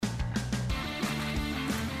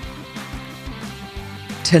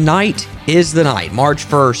Tonight is the night, March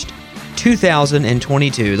 1st,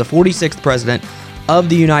 2022. The 46th President of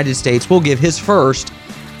the United States will give his first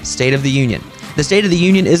State of the Union. The State of the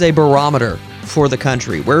Union is a barometer for the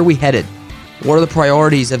country. Where are we headed? What are the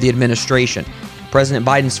priorities of the administration? President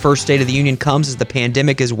Biden's first State of the Union comes as the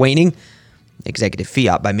pandemic is waning. Executive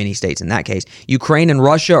fiat by many states in that case. Ukraine and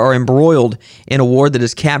Russia are embroiled in a war that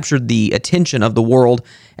has captured the attention of the world,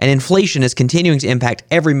 and inflation is continuing to impact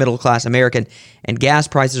every middle-class American, and gas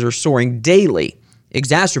prices are soaring daily,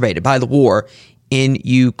 exacerbated by the war in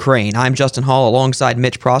Ukraine. I'm Justin Hall alongside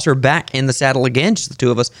Mitch Prosser, back in the saddle again, just the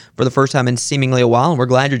two of us for the first time in seemingly a while, and we're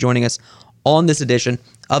glad you're joining us on this edition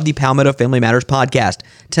of the Palmetto Family Matters podcast.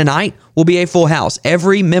 Tonight will be a full house.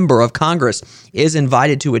 Every member of Congress is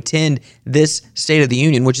invited to attend this State of the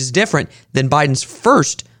Union, which is different than Biden's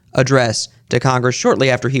first address to Congress shortly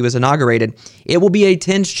after he was inaugurated. It will be a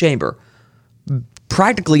tense chamber,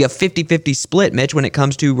 practically a 50-50 split, Mitch, when it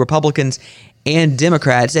comes to Republicans and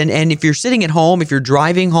Democrats. And if you're sitting at home, if you're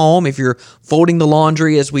driving home, if you're folding the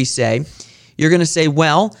laundry, as we say, you're going to say,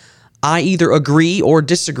 well, I either agree or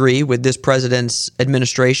disagree with this president's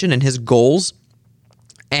administration and his goals,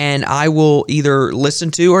 and I will either listen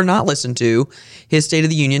to or not listen to his State of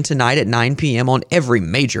the Union tonight at 9 p.m. on every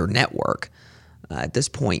major network. At this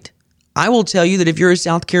point, I will tell you that if you're a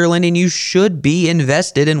South Carolinian, you should be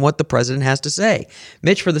invested in what the president has to say.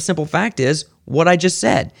 Mitch, for the simple fact is, what I just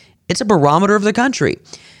said, it's a barometer of the country.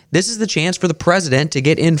 This is the chance for the president to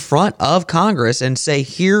get in front of Congress and say,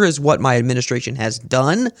 here is what my administration has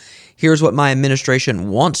done, here's what my administration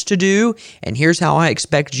wants to do, and here's how I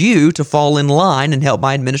expect you to fall in line and help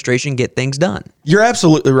my administration get things done. You're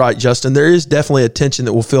absolutely right, Justin. There is definitely a tension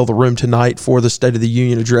that will fill the room tonight for the State of the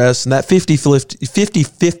Union address, and that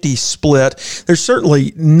 50-50 split, there's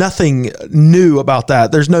certainly nothing new about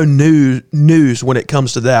that. There's no new news when it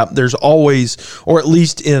comes to that. There's always, or at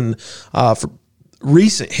least in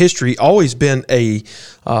recent history, always been a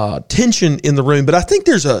tension in the room, but I think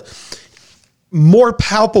there's a more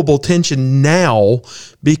palpable tension now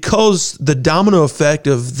because the domino effect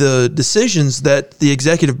of the decisions that the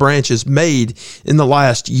executive branch has made in the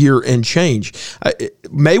last year and change.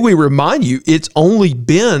 May we remind you, it's only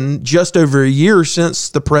been just over a year since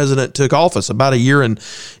the president took office, about a year and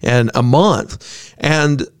a month.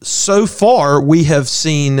 And so far, we have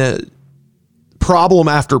seen problem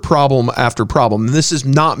after problem after problem. And this is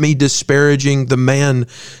not me disparaging the man,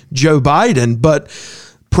 Joe Biden, but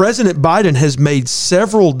President Biden has made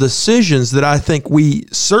several decisions that I think we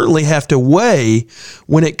certainly have to weigh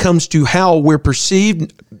when it comes to how we're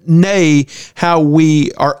perceived, nay, how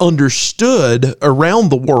we are understood around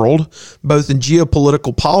the world, both in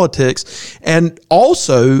geopolitical politics and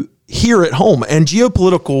also here at home. And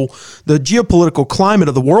the geopolitical climate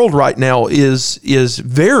of the world right now is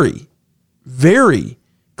very, very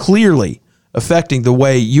clearly affecting the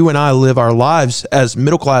way you and I live our lives as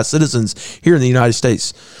middle-class citizens here in the United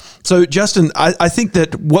States. So, Justin, I think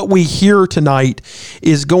that what we hear tonight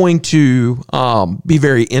is going to be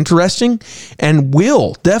very interesting and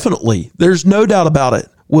will definitely, there's no doubt about it,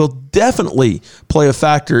 will definitely play a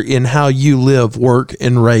factor in how you live, work,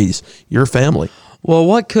 and raise your family. Well,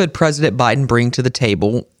 what could President Biden bring to the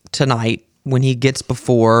table tonight when he gets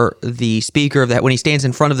before the Speaker of that, when he stands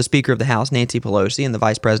in front of the Speaker of the House, Nancy Pelosi, and the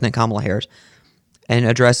Vice President, Kamala Harris, and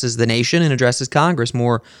addresses the nation and addresses Congress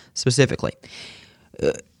more specifically?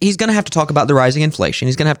 He's going to have to talk about the rising inflation.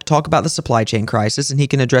 He's going to have to talk about the supply chain crisis, and he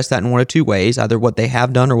can address that in one of two ways, either what they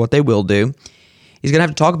have done or what they will do. He's going to have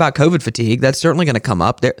to talk about COVID fatigue. That's certainly going to come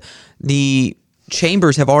up. The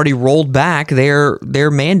chambers have already rolled back their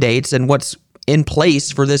mandates and what's in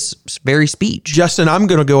place for this very speech. Justin, I'm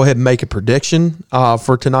going to go ahead and make a prediction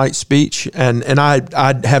for tonight's speech, and I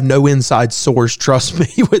have no inside source, trust me,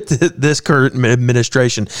 with this current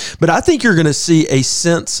administration. But I think you're going to see a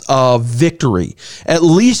sense of victory, at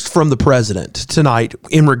least from the president tonight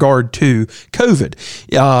in regard to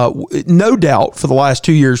COVID. No doubt for the last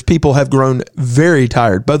 2 years, people have grown very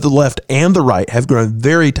tired. Both the left and the right have grown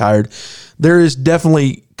very tired. There is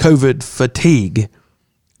definitely COVID fatigue.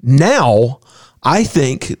 Now, I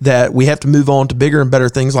think that we have to move on to bigger and better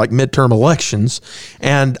things like midterm elections.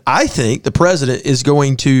 And I think the president is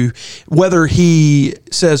going to, whether he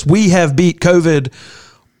says we have beat COVID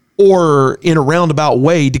or in a roundabout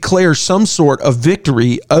way, declare some sort of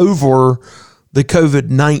victory over the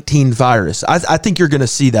COVID-19 virus. I think you're going to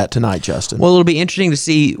see that tonight, Justin. Well, it'll be interesting to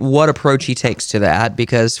see what approach he takes to that,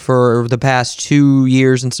 because for the past 2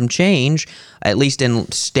 years and some change, at least in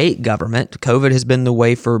state government, COVID has been the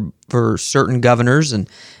way for certain governors and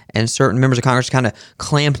certain members of Congress to kind of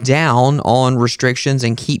clamp down on restrictions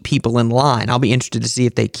and keep people in line. I'll be interested to see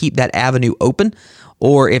if they keep that avenue open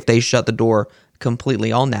or if they shut the door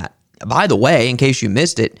completely on that. By the way, in case you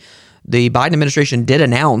missed it, the Biden administration did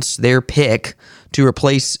announce their pick to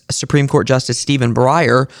replace Supreme Court Justice Stephen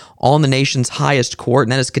Breyer on the nation's highest court,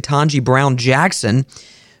 and that is Ketanji Brown Jackson,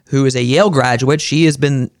 who is a Yale graduate. She has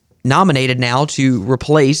been nominated now to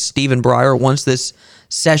replace Stephen Breyer once this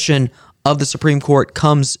session of the Supreme Court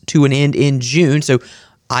comes to an end in June. So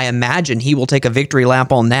I imagine he will take a victory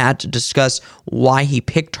lap on that to discuss why he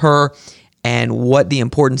picked her and what the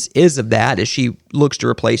importance is of that as she looks to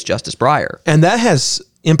replace Justice Breyer. And that has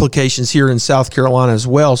implications here in South Carolina as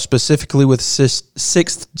well, specifically with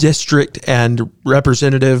 6th District and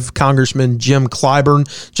Representative Congressman Jim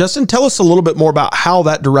Clyburn. Justin, tell us a little bit more about how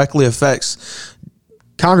that directly affects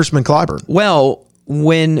Congressman Clyburn. Well,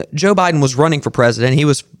 when Joe Biden was running for president, he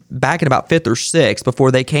was back in about 5th or 6th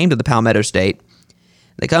before they came to the Palmetto State.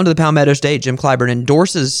 They come to the Palmetto State. Jim Clyburn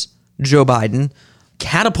endorses Joe Biden,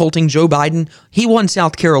 catapulting Joe Biden. He won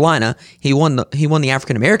South Carolina. He won the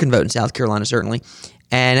African American vote in South Carolina, certainly,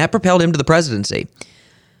 and that propelled him to the presidency.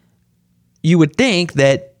 You would think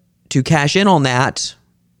that to cash in on that,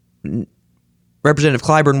 Representative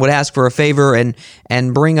Clyburn would ask for a favor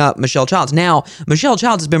and bring up Michelle Childs. Now, Michelle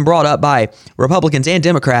Childs has been brought up by Republicans and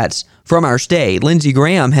Democrats from our state. Lindsey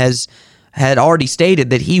Graham had already stated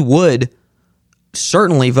that he would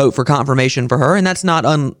certainly vote for confirmation for her, and that's not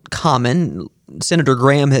uncommon. Senator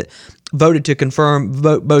Graham had voted to confirm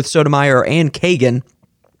both Sotomayor and Kagan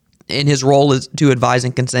in his role as to advise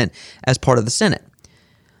and consent as part of the Senate.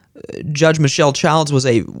 Judge Michelle Childs was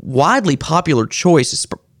a widely popular choice,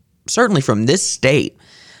 certainly from this state,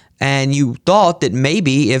 and you thought that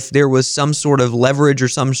maybe if there was some sort of leverage or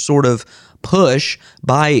some sort of push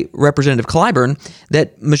by Representative Clyburn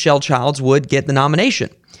that Michelle Childs would get the nomination.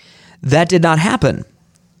 That did not happen,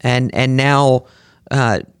 and now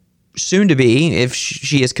soon to be, if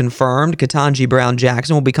she is confirmed, Ketanji Brown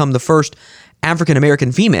Jackson will become the first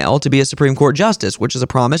African-American female to be a Supreme Court justice, which is a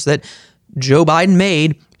promise that Joe Biden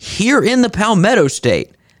made here in the Palmetto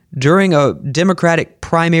State during a Democratic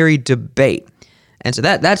primary debate. And so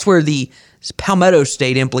that's where the Palmetto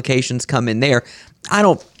State implications come in there. I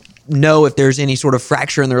don't know if there's any sort of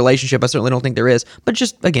fracture in the relationship. I certainly don't think there is, but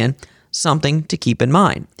just, again, something to keep in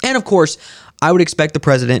mind. And of course, I would expect the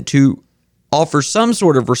president to offer some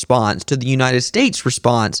sort of response to the United States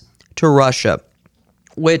response to Russia,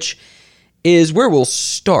 which is where we'll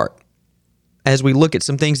start as we look at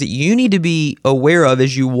some things that you need to be aware of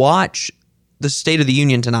as you watch the State of the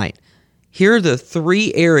Union tonight. Here are the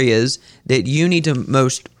 3 areas that you need to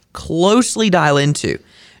most closely dial into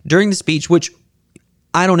during the speech, which,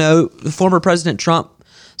 I don't know, the former President Trump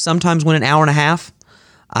sometimes went an hour and a half.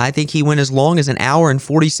 I think he went as long as an hour and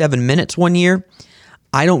 47 minutes one year.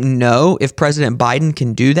 I don't know if President Biden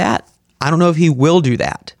can do that. I don't know if he will do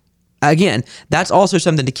that. Again, that's also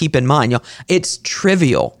something to keep in mind. It's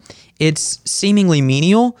trivial. It's seemingly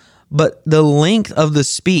menial, but the length of the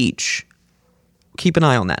speech, keep an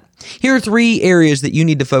eye on that. Here are 3 areas that you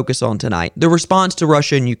need to focus on tonight. The response to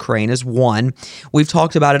Russia and Ukraine is one. We've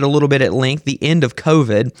talked about it a little bit at length. The end of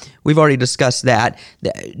COVID. We've already discussed that.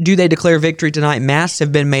 Do they declare victory tonight? Masks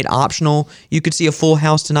have been made optional. You could see a full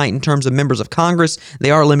house tonight in terms of members of Congress.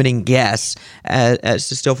 They are limiting guests as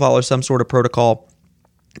to still follow some sort of protocol.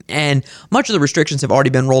 And much of the restrictions have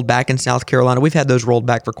already been rolled back in South Carolina. We've had those rolled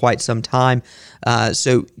back for quite some time.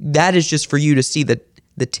 So that is just for you to see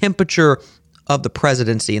the temperature of the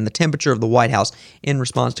presidency and the temperature of the White House in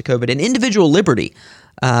response to COVID and individual liberty.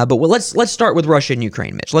 Let's start with Russia and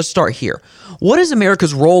Ukraine, Mitch. Let's start here. What is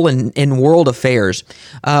America's role in world affairs?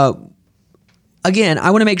 Again,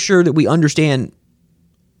 I want to make sure that we understand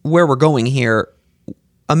where we're going here.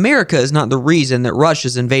 America is not the reason that Russia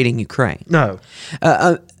is invading Ukraine. No.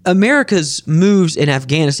 America's moves in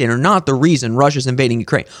Afghanistan are not the reason Russia's invading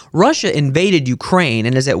Ukraine. Russia invaded Ukraine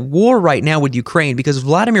and is at war right now with Ukraine because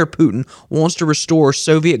Vladimir Putin wants to restore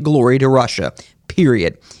Soviet glory to Russia,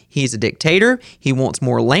 period. He's a dictator. He wants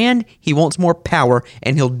more land. He wants more power,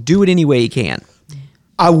 and he'll do it any way he can.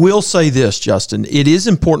 I will say this, Justin. It is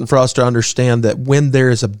important for us to understand that when there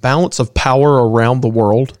is a balance of power around the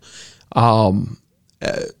world,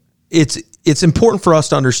 it's important for us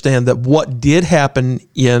to understand that what did happen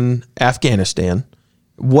in Afghanistan,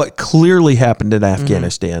 what clearly happened in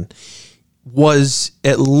Afghanistan, was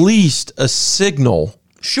at least a signal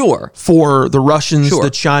for the Russians, the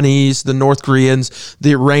Chinese, the North Koreans,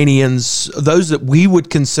 the Iranians, those that we would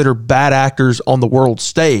consider bad actors on the world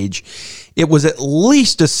stage. It was at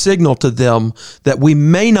least a signal to them that we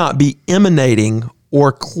may not be emanating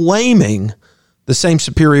or claiming the same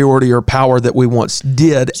superiority or power that we once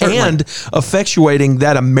did, Certainly. and effectuating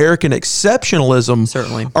that American exceptionalism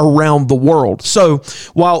Certainly. around the world. So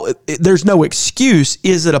while there's no excuse,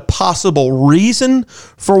 is it a possible reason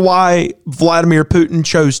for why Vladimir Putin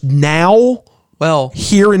chose now, Well,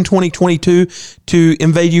 here in 2022, to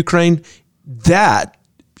invade Ukraine? That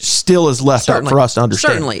still is left up for us to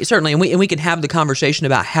understand. Certainly, and we can have the conversation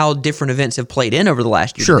about how different events have played in over the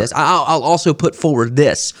last year. Sure. To this. I'll also put forward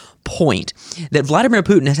this point that Vladimir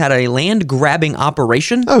Putin has had a land grabbing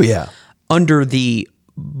operation. Oh, yeah. Under the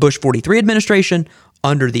Bush 43 administration,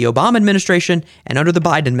 under the Obama administration, and under the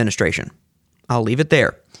Biden administration. I'll leave it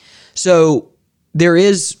there. So there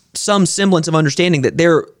is some semblance of understanding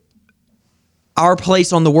that our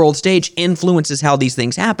place on the world stage influences how these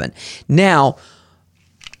things happen. Now,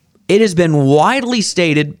 it has been widely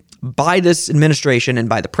stated by this administration and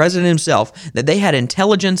by the president himself that they had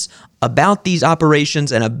intelligence about these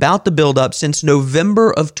operations and about the buildup since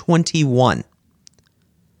November of 21.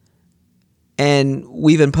 And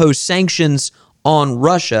we've imposed sanctions on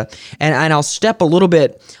Russia. And I'll step a little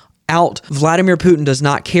bit out. Vladimir Putin does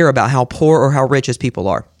not care about how poor or how rich his people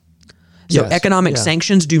are. So Yes, economic yeah.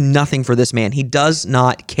 sanctions do nothing for this man. He does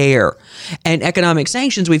not care. And economic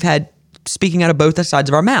sanctions we've had speaking out of both sides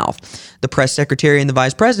of our mouth. The press secretary and the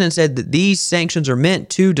vice president said that these sanctions are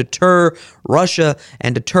meant to deter Russia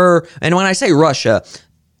and when I say Russia,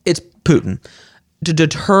 it's Putin, to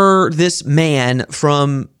deter this man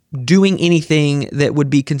from doing anything that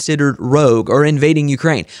would be considered rogue or invading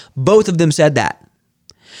Ukraine. Both of them said that.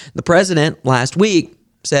 The president last week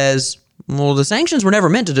says, well, the sanctions were never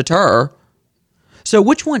meant to deter. So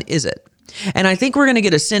which one is it? And I think we're going to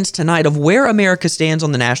get a sense tonight of where America stands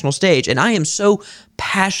on the national stage. And I am so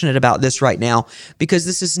passionate about this right now because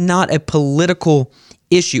this is not a political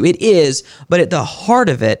issue. It is, but at the heart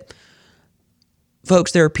of it,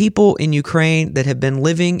 folks, there are people in Ukraine that have been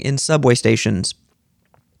living in subway stations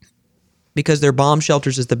because their bomb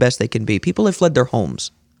shelters is the best they can be. People have fled their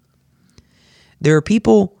homes. There are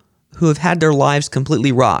people who have had their lives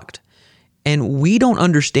completely rocked. And we don't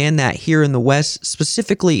understand that here in the West,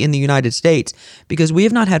 specifically in the United States, because we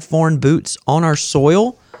have not had foreign boots on our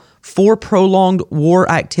soil for prolonged war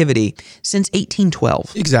activity since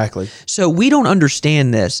 1812. Exactly. So we don't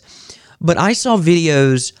understand this. But I saw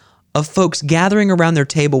videos of folks gathering around their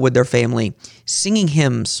table with their family, singing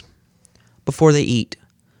hymns before they eat.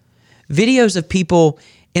 Videos of people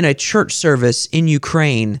in a church service in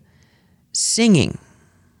Ukraine singing,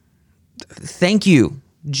 "Thank you,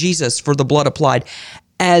 Jesus, for the blood applied,"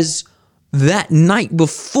 as that night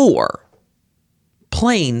before,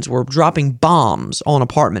 planes were dropping bombs on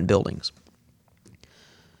apartment buildings.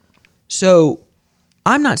 So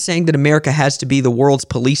I'm not saying that America has to be the world's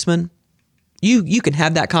policeman. You can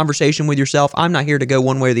have that conversation with yourself. I'm not here to go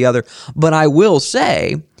one way or the other. But I will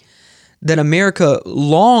say that America,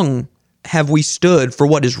 long have we stood for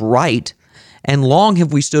what is right, and long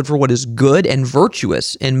have we stood for what is good and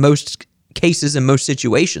virtuous in most cases, in most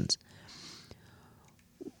situations.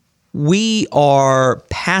 We are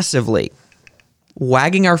passively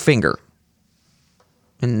wagging our finger.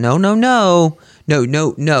 And no,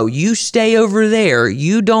 you stay over there.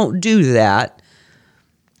 You don't do that.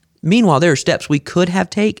 Meanwhile, there are steps we could have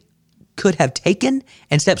taken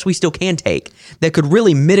and steps we still can take that could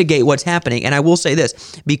really mitigate what's happening. And I will say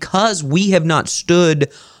this, because we have not stood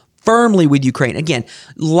firmly with Ukraine. Again,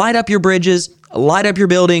 light up your bridges, light up your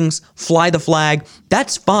buildings, fly the flag.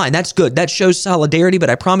 That's fine. That's good. That shows solidarity.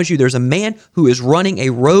 But I promise you, there's a man who is running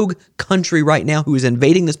a rogue country right now who is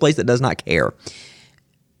invading this place that does not care.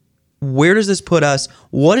 Where does this put us?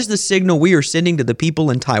 What is the signal we are sending to the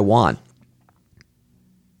people in Taiwan?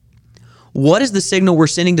 What is the signal we're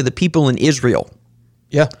sending to the people in Israel?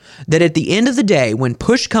 Yeah. That at the end of the day, when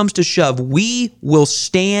push comes to shove, we will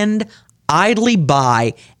stand idly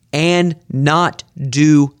by and not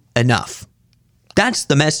do enough. That's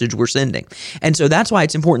the message we're sending. And so that's why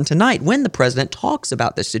it's important tonight when the president talks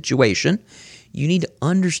about this situation, you need to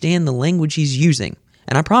understand the language he's using.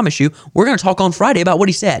 And I promise you, we're going to talk on Friday about what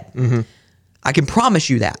he said. Mm-hmm. I can promise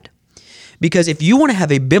you that. Because if you want to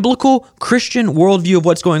have a biblical Christian worldview of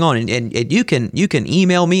what's going on, and you can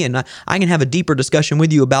email me and I can have a deeper discussion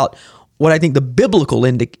with you about what I think the biblical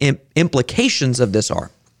implications of this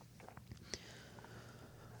are.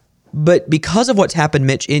 But because of what's happened,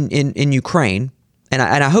 Mitch, in Ukraine, and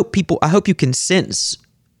I hope you can sense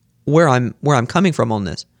where I'm coming from on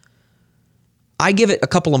this. I give it a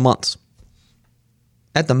couple of months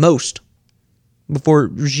at the most before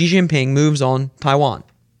Xi Jinping moves on Taiwan.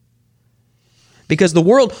 Because the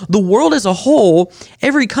world as a whole,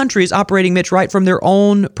 every country is operating, Mitch, right from their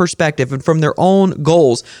own perspective and from their own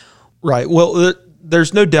goals. Right. Well,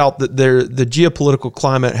 there's no doubt that the geopolitical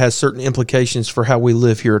climate has certain implications for how we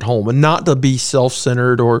live here at home, and not to be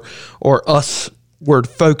self-centered or us-word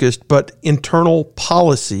focused, but internal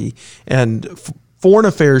policy and foreign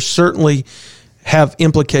affairs certainly have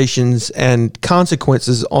implications and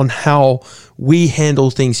consequences on how we handle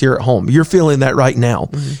things here at home. You're feeling that right now.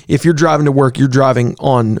 Mm-hmm. If you're driving to work, you're driving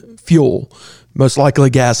on fuel, most likely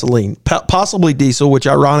gasoline, possibly diesel, which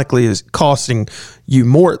ironically is costing you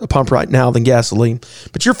more at the pump right now than gasoline.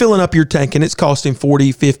 But you're filling up your tank and it's costing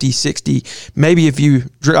 $40, $50, $60, maybe if you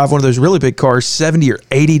drive one of those really big cars, $70 or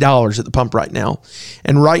 $80 at the pump right now.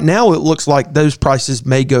 And right now it looks like those prices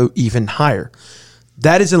may go even higher.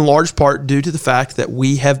 That is in large part due to the fact that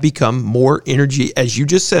we have become more energy, as you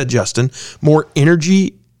just said, Justin, more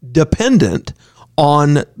energy dependent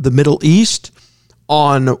on the Middle East,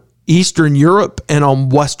 on Eastern Europe, and on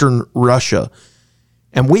Western Russia.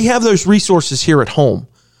 And we have those resources here at home.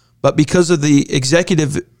 But because of the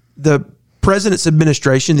president's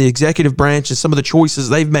administration, the executive branch, and some of the choices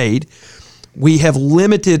they've made, we have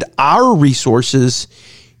limited our resources,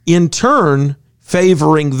 in turn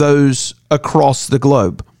favoring those across the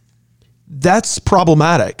globe. That's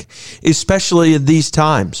problematic, especially in these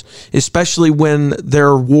times, especially when there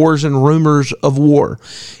are wars and rumors of war.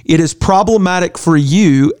 It is problematic for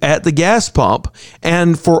you at the gas pump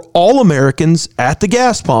and for all Americans at the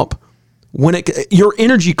gas pump when your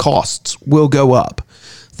energy costs will go up.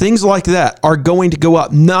 Things like that are going to go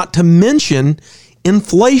up, not to mention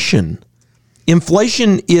inflation.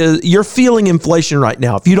 Inflation you're feeling inflation right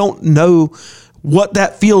now. If you don't know what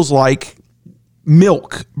that feels like,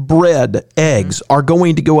 milk, bread, eggs are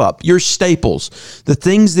going to go up. Your staples, the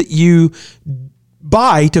things that you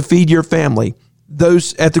buy to feed your family,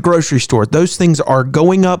 those at the grocery store, those things are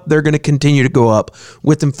going up. They're going to continue to go up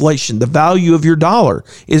with inflation. The value of your dollar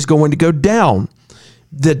is going to go down.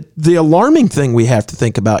 The alarming thing we have to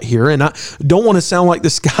think about here, and I don't want to sound like the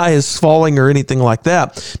sky is falling or anything like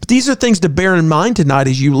that, but these are things to bear in mind tonight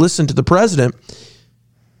as you listen to the president.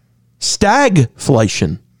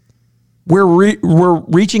 Stagflation. We're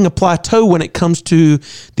reaching a plateau when it comes to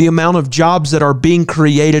the amount of jobs that are being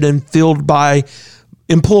created and filled by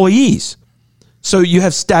employees. So you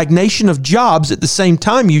have stagnation of jobs. At the same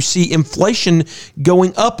time, you see inflation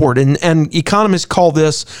going upward. And economists call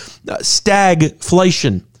this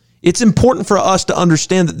stagflation. It's important for us to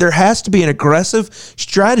understand that there has to be an aggressive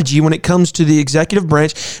strategy when it comes to the executive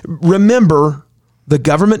branch. Remember, the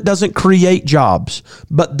government doesn't create jobs,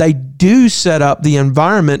 but they do set up the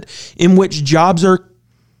environment in which jobs are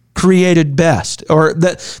created best, or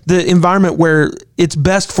the environment where it's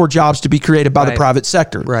best for jobs to be created by the private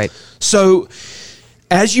sector. Right. So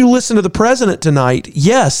as you listen to the president tonight,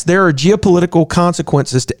 yes, there are geopolitical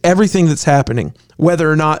consequences to everything that's happening. Whether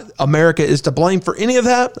or not America is to blame for any of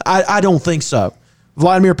that, I don't think so.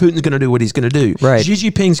 Vladimir Putin's going to do what he's going to do. Right. Xi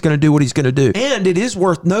Jinping's going to do what he's going to do. And it is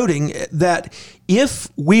worth noting that if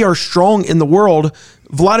we are strong in the world,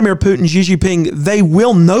 Vladimir Putin, Xi Jinping, they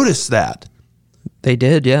will notice that. They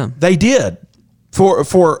did, yeah. They did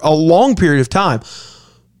for a long period of time.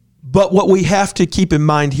 But what we have to keep in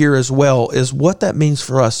mind here as well is what that means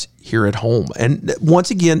for us here at home. And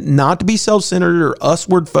once again, not to be self-centered or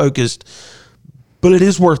us-word focused, but it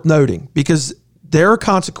is worth noting because there are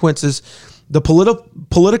consequences. The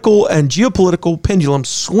political and geopolitical pendulum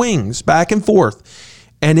swings back and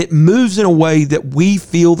forth, and it moves in a way that we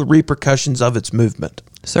feel the repercussions of its movement.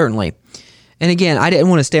 Certainly. And again, I didn't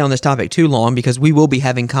want to stay on this topic too long because we will be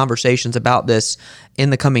having conversations about this in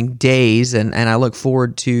the coming days, and I look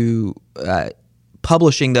forward to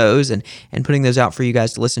publishing those and putting those out for you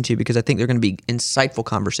guys to listen to because I think they're going to be insightful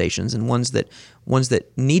conversations and ones that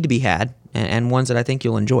need to be had and ones that I think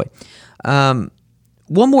you'll enjoy. One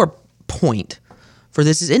more point for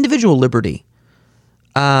this is individual liberty.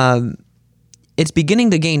 It's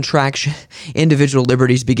beginning to gain traction. Individual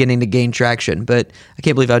liberty is beginning to gain traction, but I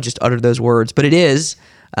can't believe I just uttered those words. But it is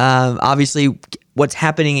obviously what's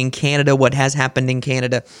happening in Canada, what has happened in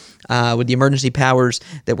Canada with the emergency powers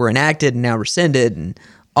that were enacted and now rescinded, and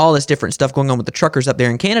all this different stuff going on with the truckers up there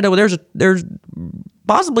in Canada. Well, there's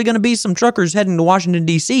possibly going to be some truckers heading to Washington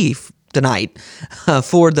D.C. tonight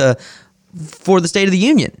for the State of the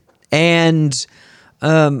Union. And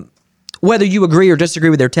whether you agree or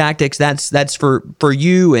disagree with their tactics, that's for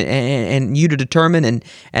you and you to determine. And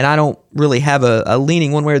I don't really have a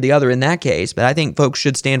leaning one way or the other in that case, but I think folks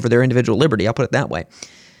should stand for their individual liberty. I'll put it that way.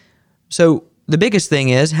 So the biggest thing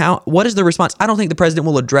is what is the response? I don't think the president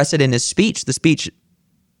will address it in his speech. The speech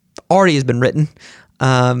already has been written.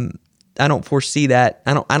 I don't foresee that.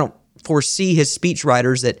 I don't foresee his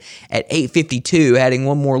speechwriters at 8:52 adding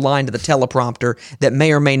one more line to the teleprompter that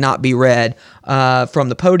may or may not be read from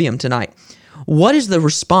the podium tonight. What is the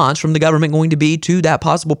response from the government going to be to that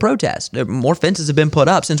possible protest? More fences have been put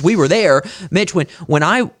up since we were there. Mitch, when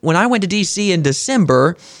I went to D.C. in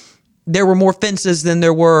December, there were more fences than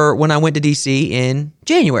there were when I went to D.C. in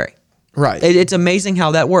January. Right. It's amazing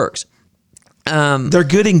how that works. They're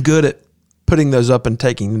getting good at putting those up and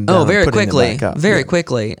taking them down. Very and putting quickly. them back up. Very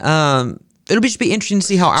quickly. It'll just be interesting to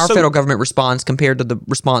see how our federal government responds compared to the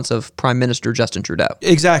response of Prime Minister Justin Trudeau.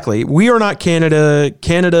 Exactly. We are not Canada.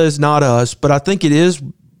 Canada is not us. But I think it is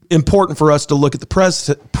important for us to look at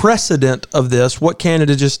the precedent of this, what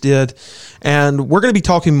Canada just did. And we're going to be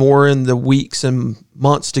talking more in the weeks and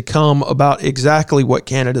months to come about exactly what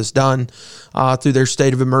Canada's done through their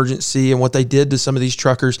state of emergency and what they did to some of these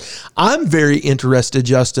truckers. I'm very interested,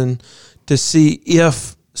 Justin, to see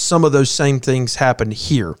if some of those same things happen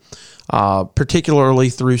here. Particularly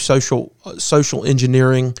through social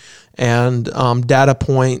engineering and data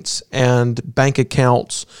points and bank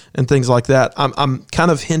accounts and things like that. I'm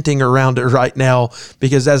kind of hinting around it right now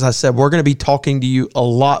because, as I said, we're going to be talking to you a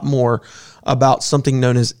lot more about something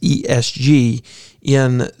known as ESG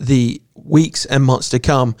in the weeks and months to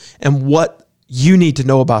come and what you need to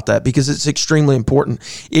know about that because it's extremely important.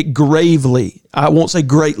 It gravely, I won't say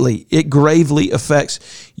greatly, it gravely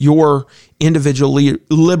affects your individual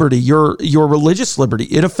liberty, your religious liberty.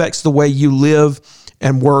 It affects the way you live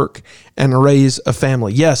and work and raise a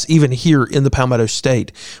family. Yes, even here in the Palmetto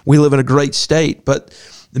State, we live in a great state, but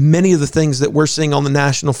many of the things that we're seeing on the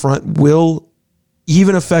national front will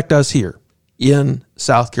even affect us here in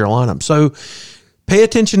South Carolina. So pay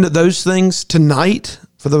attention to those things tonight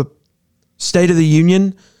for the State of the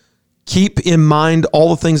Union. Keep in mind all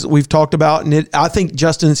the things that we've talked about. And I think,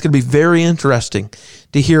 Justin, it's going to be very interesting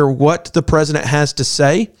to hear what the president has to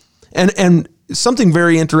say. And something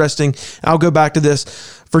very interesting, I'll go back to this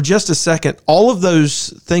for just a second. All of those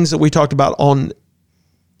things that we talked about on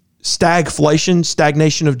stagflation,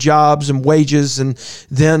 stagnation of jobs and wages, and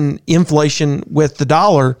then inflation with the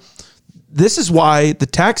dollar, this is why the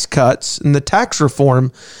tax cuts and the tax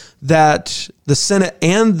reform that the Senate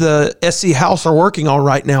and the SC House are working on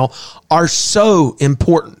right now are so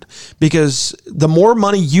important because the more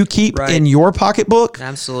money you keep in your pocketbook,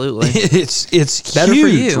 absolutely, it's better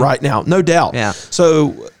huge for you right now, no doubt. Yeah.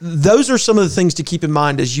 So those are some of the things to keep in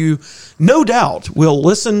mind as you, no doubt, will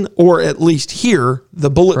listen or at least hear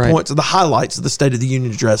the bullet points of the highlights of the State of the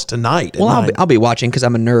Union address tonight. Well, I'll be watching because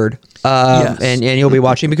I'm a nerd, and you'll be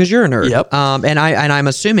watching because you're a nerd. Yep. And I'm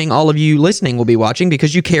assuming all of you listening will be watching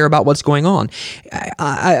because you care about what's going on.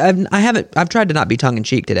 I've tried to not be tongue in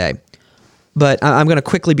cheek today, but I'm going to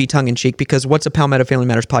quickly be tongue in cheek because what's a Palmetto Family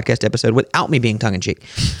Matters podcast episode without me being tongue in cheek?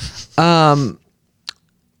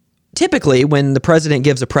 Typically, when the president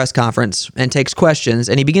gives a press conference and takes questions,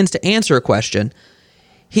 and he begins to answer a question,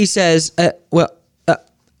 he says,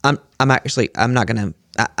 I'm not going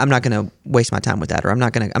to waste my time with that, or I'm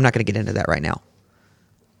not going to get into that right now."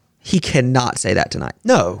 He cannot say that tonight.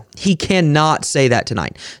 No, he cannot say that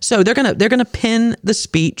tonight. So they're gonna pin the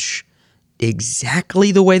speech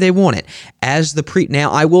exactly the way they want it.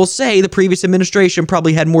 Now, I will say the previous administration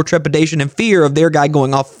probably had more trepidation and fear of their guy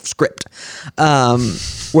going off script,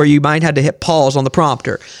 where you might have to hit pause on the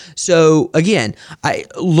prompter. So again, I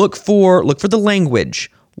look for the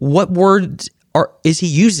language. What words is he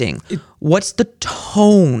using? What's the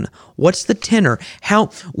tone? What's the tenor? How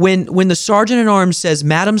when the sergeant at arms says,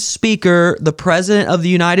 "Madam Speaker, the President of the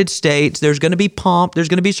United States," there's going to be pomp, there's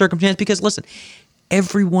going to be circumstance, because listen,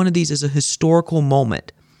 every one of these is a historical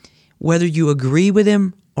moment. Whether you agree with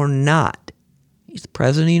him or not, he's the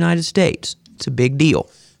President of the United States. It's a big deal.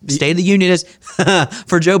 State of the Union is,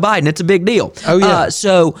 for Joe Biden, it's a big deal. Oh, yeah.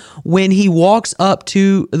 So when he walks up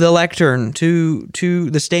to the lectern, to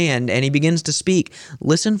the stand, and he begins to speak,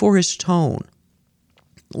 listen for his tone.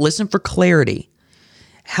 Listen for clarity.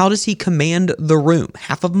 How does he command the room?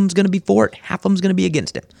 Half of them's going to be for it. Half of them's going to be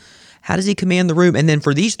against him. How does he command the room? And then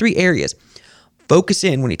for these three areas, focus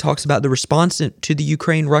in when he talks about the response to the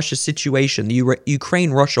Ukraine-Russia situation, the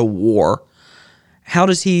Ukraine-Russia war. How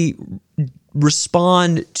does he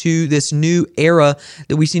respond to this new era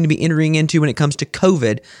that we seem to be entering into when it comes to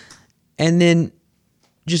COVID? And then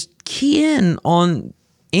just key in on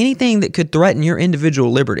anything that could threaten your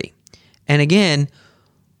individual liberty. And again,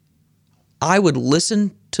 I would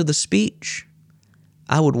listen to the speech,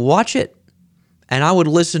 I would watch it, and I would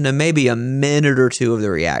listen to maybe a minute or two of the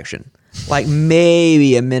reaction. like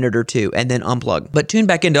maybe a minute or two, and then unplug. But tune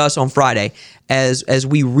back into us on Friday as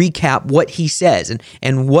we recap what he says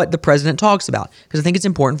and what the president talks about, because I think it's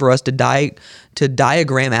important for us to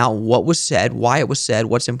diagram out what was said, why it was said,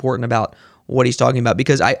 what's important about what he's talking about,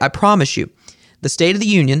 because I promise you, the State of the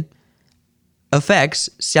Union affects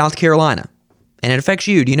South Carolina, and it affects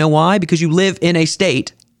you. Do you know why? Because you live in a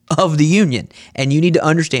state of the Union, and you need to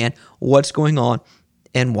understand what's going on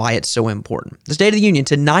and why it's so important. The State of the Union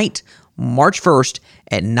tonight, March 1st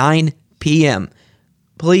at 9 p.m.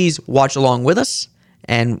 Please watch along with us,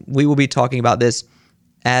 and we will be talking about this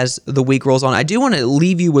as the week rolls on. I do want to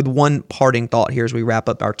leave you with one parting thought here as we wrap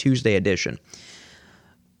up our Tuesday edition.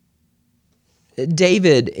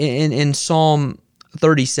 David in Psalm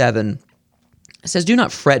 37 says, "Do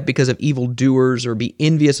not fret because of evildoers or be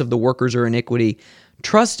envious of the workers of iniquity.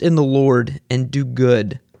 Trust in the Lord and do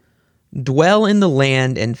good. Dwell in the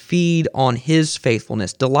land and feed on his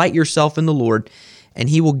faithfulness. Delight yourself in the Lord, and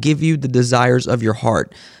he will give you the desires of your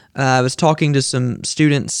heart." I was talking to some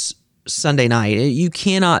students Sunday night.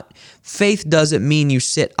 Faith doesn't mean you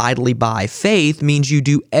sit idly by. Faith means you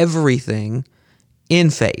do everything in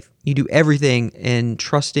faith. You do everything in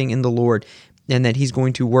trusting in the Lord, and that he's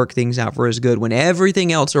going to work things out for his good when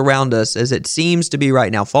everything else around us, as it seems to be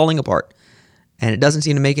right now, falling apart, and it doesn't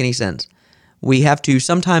seem to make any sense. We have to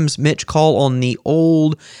sometimes, Mitch, call on the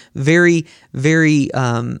old, very, very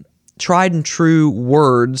tried and true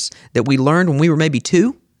words that we learned when we were maybe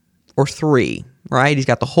 2 or 3, right? He's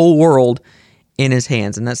got the whole world in his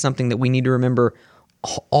hands, and that's something that we need to remember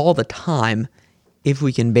all the time if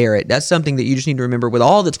we can bear it. That's something that you just need to remember with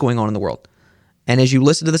all that's going on in the world. And as you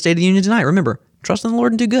listen to the State of the Union tonight, remember, trust in the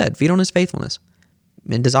Lord and do good. Feed on his faithfulness.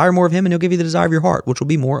 And desire more of him, and he'll give you the desire of your heart, which will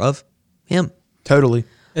be more of him. Totally.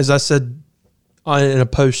 As I said in a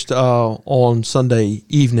post on Sunday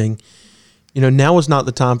evening, now is not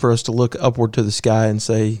the time for us to look upward to the sky and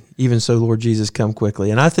say, "Even so, Lord Jesus, come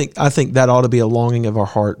quickly." And I think that ought to be a longing of our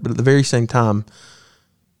heart. But at the very same time,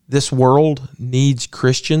 this world needs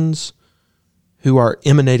Christians who are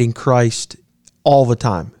emanating Christ all the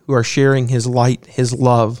time, who are sharing his light, his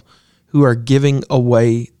love, who are giving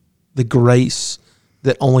away the grace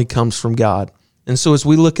that only comes from God. And so as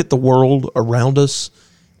we look at the world around us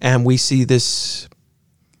and we see this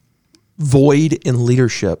void in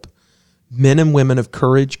leadership, men and women of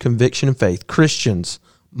courage, conviction, and faith, Christians,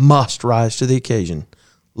 must rise to the occasion,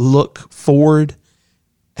 look forward,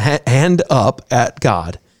 hand up at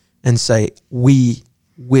God, and say, "We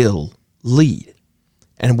will lead."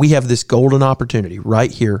 And we have this golden opportunity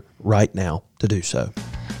right here, right now, to do so.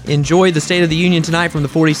 Enjoy the State of the Union tonight from the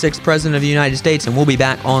 46th President of the United States, and we'll be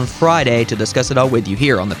back on Friday to discuss it all with you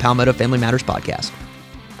here on the Palmetto Family Matters podcast.